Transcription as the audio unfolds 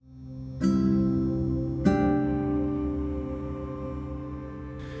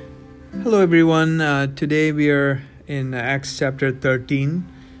Hello, everyone. Today we are in Acts chapter 13.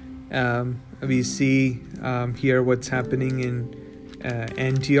 We see here what's happening in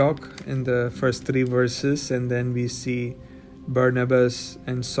Antioch in the first three verses, and then we see Barnabas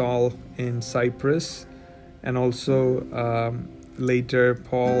and Saul in Cyprus, and also later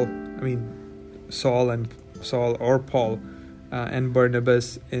Saul or Paul and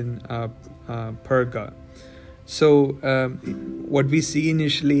Barnabas in Perga. So what we see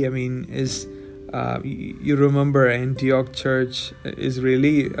initially, is you remember Antioch church is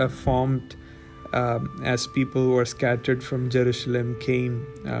really formed as people who were scattered from Jerusalem came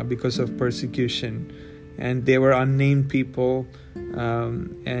because of persecution, and they were unnamed people,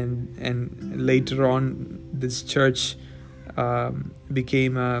 and later on this church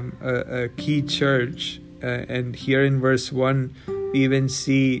became a key church, and here in verse 1 we even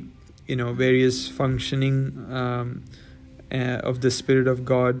see various functioning of the Spirit of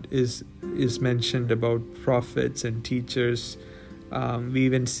God is mentioned about prophets and teachers. We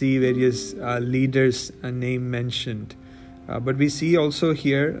even see various leaders' name mentioned. But we see also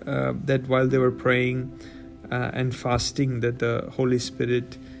here that while they were praying and fasting, that the Holy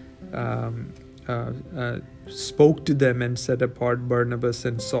Spirit spoke to them and set apart Barnabas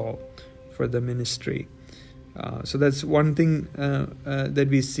and Saul for the ministry. So that's one thing that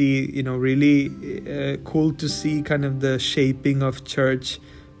we see, really cool to see kind of the shaping of church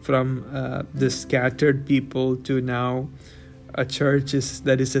from the scattered people to now a church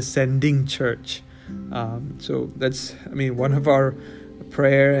that is ascending church. So that's, one of our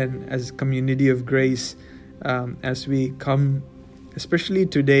prayer, and as community of grace, as we come, especially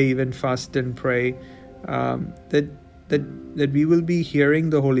today, even fast and pray, that we will be hearing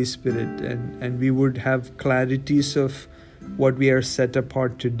the Holy Spirit, and we would have clarities of what we are set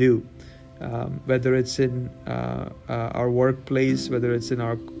apart to do, whether it's in our workplace, whether it's in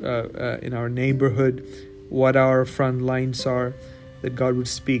our neighborhood, what our front lines are, that God would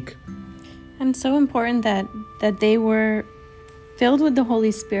speak. And so important that they were filled with the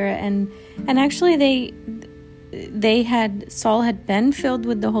Holy Spirit, and actually Saul had been filled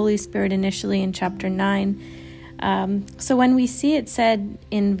with the Holy Spirit initially in chapter 9. So when we see it said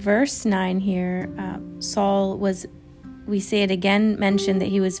in verse 9 here, we see it again mentioned that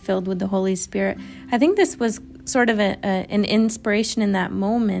he was filled with the Holy Spirit. I think this was sort of an inspiration in that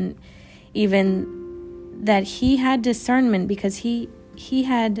moment, even that he had discernment, because he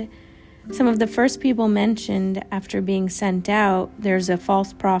had some of the first people mentioned after being sent out. There's a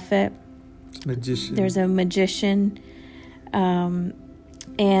false prophet, there's a magician, and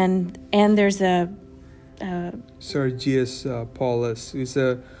there's a Sergius Paulus, who's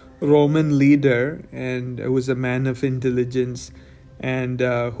a Roman leader and who was a man of intelligence, and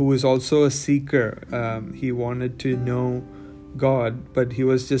who was also a seeker. He wanted to know God, but he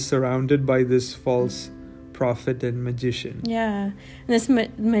was just surrounded by this false prophet and magician. Yeah, and this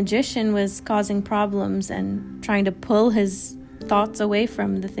magician was causing problems and trying to pull his thoughts away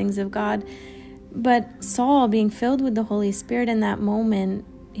from the things of God. But Saul, being filled with the Holy Spirit in that moment,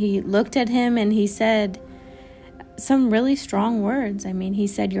 he looked at him and he said some really strong words. He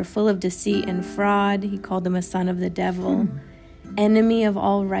said, "You're full of deceit and fraud." He called him a son of the devil, enemy of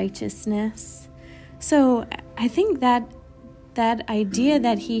all righteousness. So I think that idea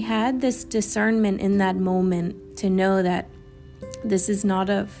that he had this discernment in that moment to know that this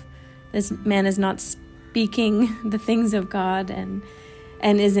man is not speaking the things of God, and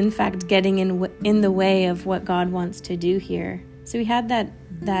is in fact getting in the way of what God wants to do here. So he had that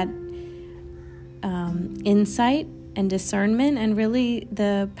insight and discernment, and really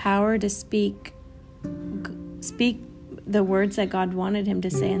the power to speak the words that God wanted him to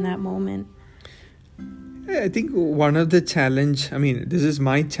say in that moment. I think one of the challenge, this is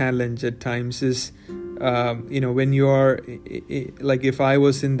my challenge at times, is when you are like, if I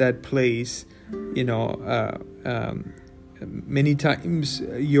was in that place, many times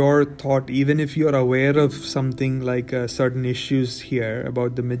your thought, even if you're aware of something like certain issues here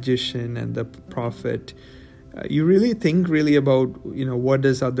about the magician and the prophet, you really think about what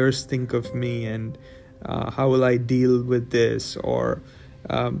does others think of me, and how will I deal with this, or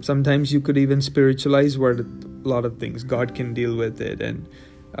sometimes you could even spiritualize a lot of things. God can deal with it, and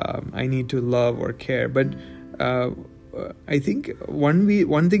I need to love or care. But I think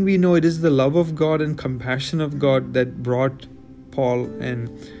one thing we know, it is the love of God and compassion of God that brought Paul and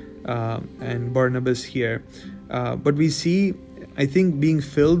Barnabas here. But we see, I think, being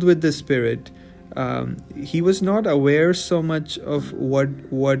filled with the Spirit, he was not aware so much of what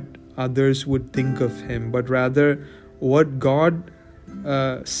others would think of him, but rather what God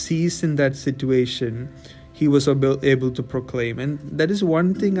sees in that situation. he was able to proclaim. And that is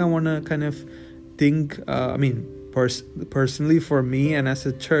one thing I want to kind of think, personally for me and as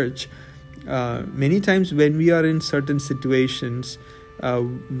a church, many times when we are in certain situations,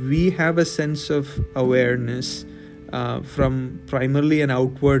 we have a sense of awareness from primarily an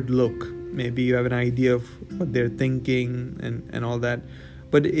outward look. Maybe you have an idea of what they're thinking and all that.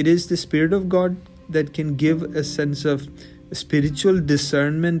 But it is the Spirit of God that can give a sense of spiritual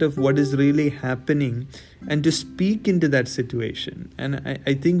discernment of what is really happening and to speak into that situation. And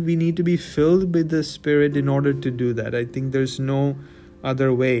I think we need to be filled with the Spirit in order to do that. I think there's no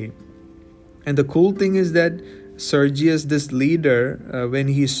other way. And the cool thing is that Sergius, this leader, when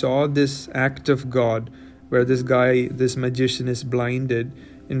he saw this act of God, where this magician is blinded,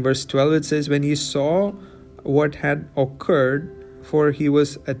 in verse 12 it says, when he saw what had occurred, for he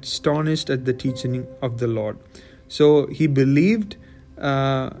was astonished at the teaching of the Lord. So he believed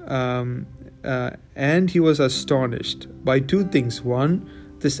and he was astonished by two things. One,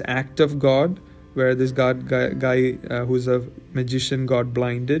 this act of God, where this guy who's a magician got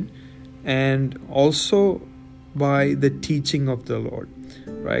blinded, and also by the teaching of the Lord,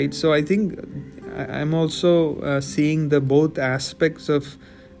 right? So I think I'm also seeing the both aspects of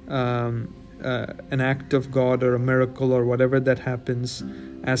an act of God or a miracle or whatever that happens,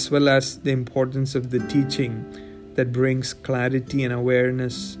 as well as the importance of the teaching that brings clarity and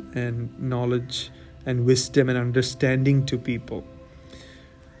awareness and knowledge and wisdom and understanding to people.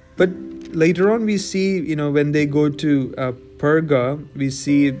 But later on we see, when they go to Perga, we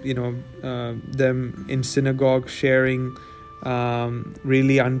see, them in synagogue sharing,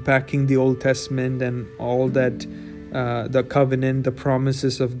 really unpacking the Old Testament and all that, the covenant, the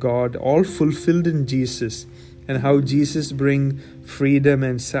promises of God, all fulfilled in Jesus, and how Jesus brings freedom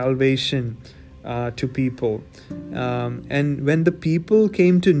and salvation to people. And when the people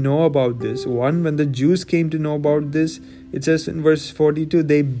came to know about this, when the Jews came to know about this, it says in verse 42,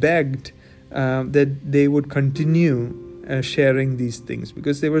 they begged that they would continue sharing these things,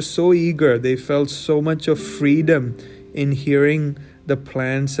 because they were so eager. They felt so much of freedom in hearing the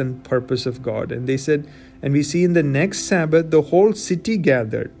plans and purpose of God. And they said, and we see in the next Sabbath, the whole city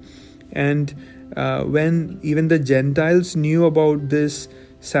gathered. And when even the Gentiles knew about this,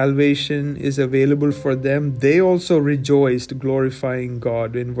 salvation is available for them, they also rejoiced, glorifying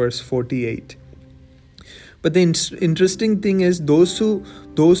God, in verse 48. But the interesting thing is, those who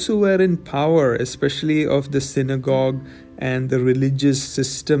were in power, especially of the synagogue and the religious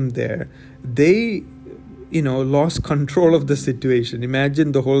system there, they lost control of the situation.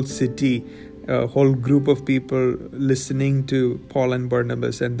 Imagine the whole city, a whole group of people listening to Paul and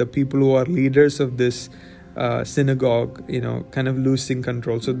Barnabas, and the people who are leaders of this synagogue, kind of losing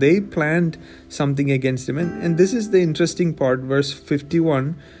control. So they planned something against him. And this is the interesting part, verse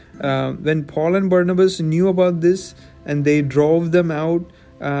 51. When Paul and Barnabas knew about this and they drove them out,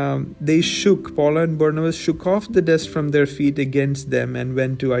 Paul and Barnabas shook off the dust from their feet against them and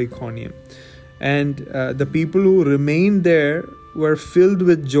went to Iconium. And the people who remained there were filled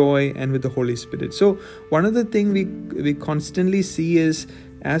with joy and with the Holy Spirit. So one of the things we constantly see is,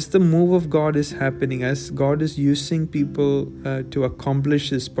 as the move of God is happening, as God is using people to accomplish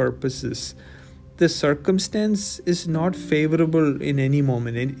His purposes, the circumstance is not favorable in any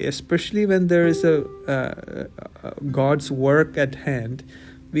moment, and especially when there is a God's work at hand,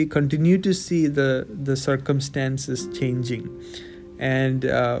 we continue to see the circumstances changing. And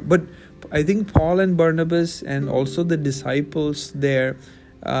but I think Paul and Barnabas and also the disciples there,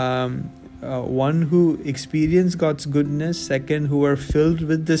 one who experienced God's goodness, second who were filled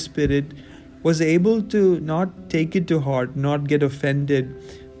with the Spirit, was able to not take it to heart, not get offended,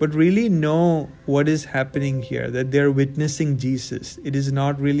 but really know what is happening here, that they're witnessing Jesus. It is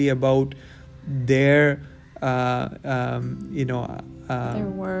not really about their their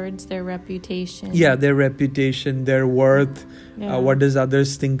words, their reputation. Yeah, their reputation, their worth. Yeah. What does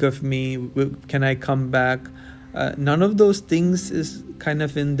others think of me? Can I come back? None of those things is kind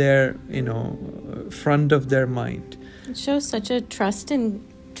of in their, front of their mind. It shows such a trust in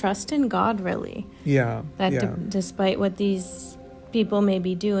God, really. Yeah. That despite what these people may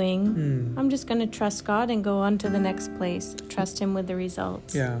be doing, I'm just going to trust God and go on to the next place. Trust Him with the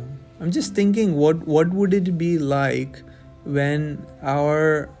results. Yeah. I'm just thinking, what would it be like when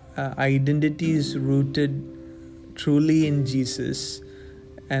our identity is rooted truly in Jesus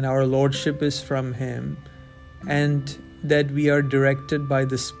and our lordship is from Him, and that we are directed by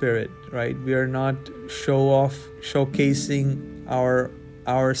the Spirit, right? We are not showcasing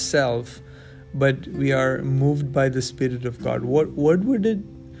ourself, but we are moved by the Spirit of God. What would it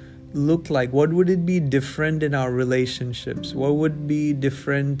look like? What would it be different in our relationships? What would be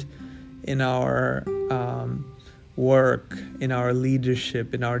different in our work, in our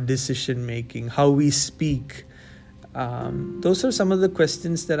leadership, in our decision making, how we speak. Those are some of the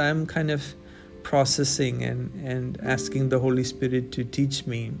questions that I'm kind of processing and asking the Holy Spirit to teach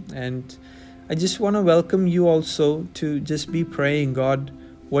me. And I just want to welcome you also to just be praying, God,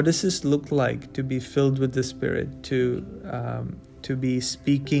 what does this look like to be filled with the Spirit, to be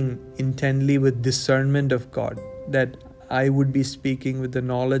speaking intently with discernment of God, that I would be speaking with the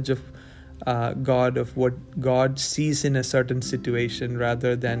knowledge of God, of what God sees in a certain situation,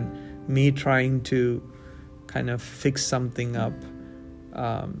 rather than me trying to kind of fix something up.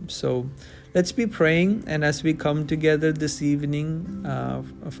 So let's be praying, and as we come together this evening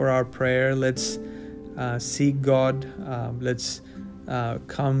for our prayer, let's seek God. Let's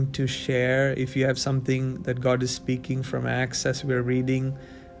come to share. If you have something that God is speaking from Acts as we're reading,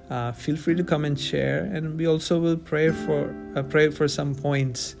 feel free to come and share. And we also will pray for some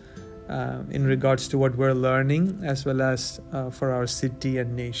points in regards to what we're learning, as well as for our city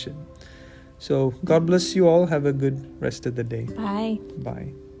and nation. So God bless you all. Have a good rest of the day. Bye.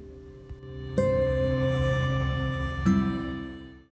 Bye.